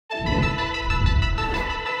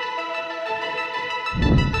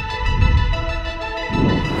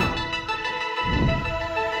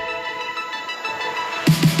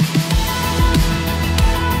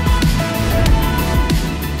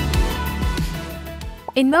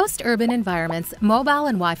In most urban environments, mobile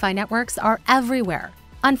and Wi-Fi networks are everywhere.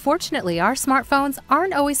 Unfortunately, our smartphones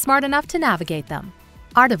aren't always smart enough to navigate them.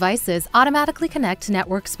 Our devices automatically connect to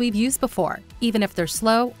networks we've used before, even if they're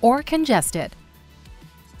slow or congested.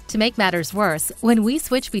 To make matters worse, when we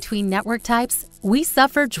switch between network types, we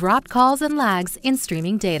suffer dropped calls and lags in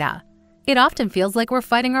streaming data. It often feels like we're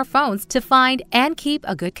fighting our phones to find and keep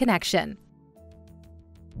a good connection.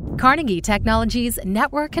 Carnegie Technology's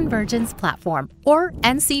Network Convergence Platform, or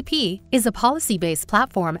NCP, is a policy-based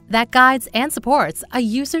platform that guides and supports a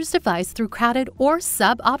user's device through crowded or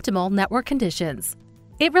suboptimal network conditions.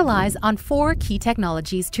 It relies on 4 key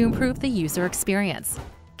technologies to improve the user experience: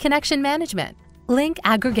 connection management, link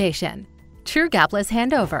aggregation, true gapless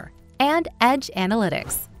handover, and edge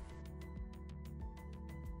analytics.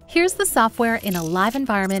 Here's the software in a live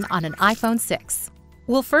environment on an iPhone 6.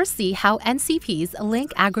 We'll first see how NCP's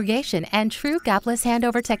link aggregation and true gapless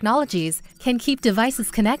handover technologies can keep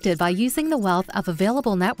devices connected by using the wealth of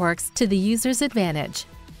available networks to the user's advantage.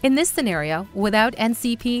 In this scenario, without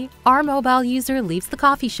NCP, our mobile user leaves the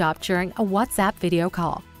coffee shop during a WhatsApp video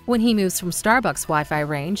call. When he moves from Starbucks Wi-Fi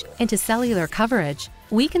range into cellular coverage,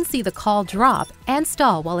 we can see the call drop and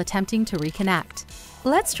stall while attempting to reconnect.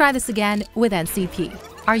 Let's try this again with NCP.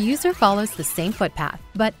 Our user follows the same footpath,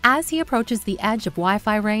 but as he approaches the edge of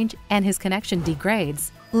Wi-Fi range and his connection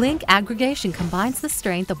degrades, link aggregation combines the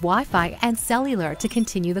strength of Wi-Fi and cellular to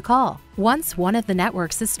continue the call. Once one of the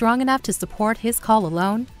networks is strong enough to support his call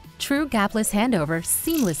alone, true gapless handover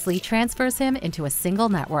seamlessly transfers him into a single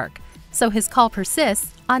network, so his call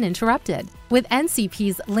persists uninterrupted. With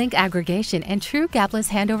NCP's link aggregation and true gapless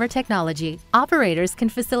handover technology, operators can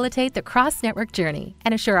facilitate the cross-network journey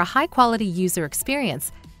and assure a high-quality user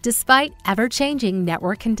experience despite ever-changing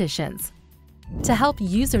network conditions. To help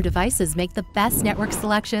user devices make the best network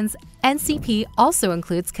selections, NCP also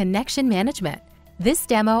includes connection management. This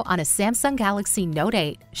demo on a Samsung Galaxy Note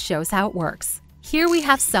 8 shows how it works. Here we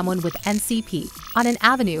have someone with NCP on an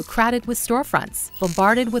avenue crowded with storefronts,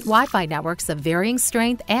 bombarded with Wi-Fi networks of varying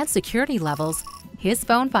strength and security levels. His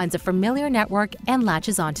phone finds a familiar network and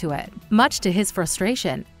latches onto it. Much to his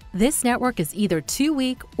frustration, this network is either too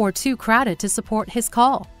weak or too crowded to support his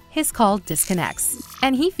call. His call disconnects,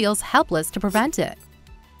 and he feels helpless to prevent it.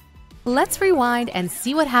 Let's rewind and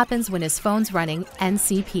see what happens when his phone's running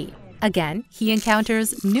NCP. Again, he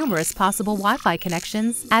encounters numerous possible Wi-Fi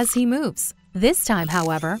connections as he moves. This time,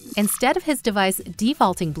 however, instead of his device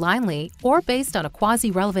defaulting blindly or based on a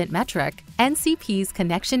quasi-relevant metric, NCP's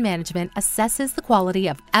connection management assesses the quality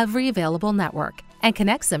of every available network and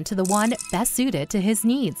connects them to the one best suited to his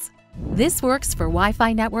needs. This works for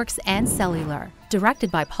Wi-Fi networks and cellular.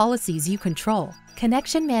 Directed by policies you control,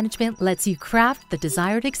 connection management lets you craft the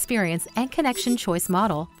desired experience and connection choice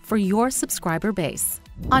model for your subscriber base.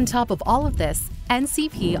 On top of all of this,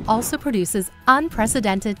 NCP also produces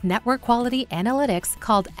unprecedented network quality analytics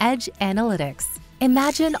called Edge Analytics.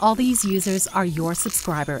 Imagine all these users are your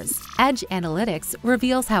subscribers. Edge Analytics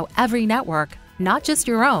reveals how every network, not just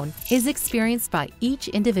your own, is experienced by each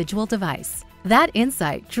individual device. That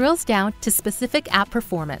insight drills down to specific app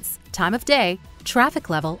performance, time of day,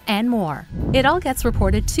 traffic level, and more. It all gets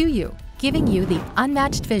reported to you, giving you the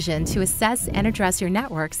unmatched vision to assess and address your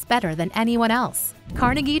networks better than anyone else.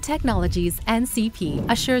 Carnegie Technology's NCP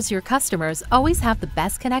assures your customers always have the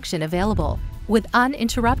best connection available with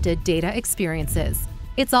uninterrupted data experiences.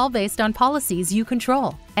 It's all based on policies you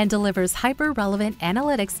control and delivers hyper-relevant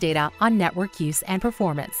analytics data on network use and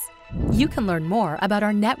performance. You can learn more about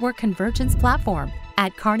our Network Convergence Platform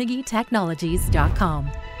at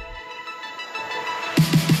carnegietechnologies.com.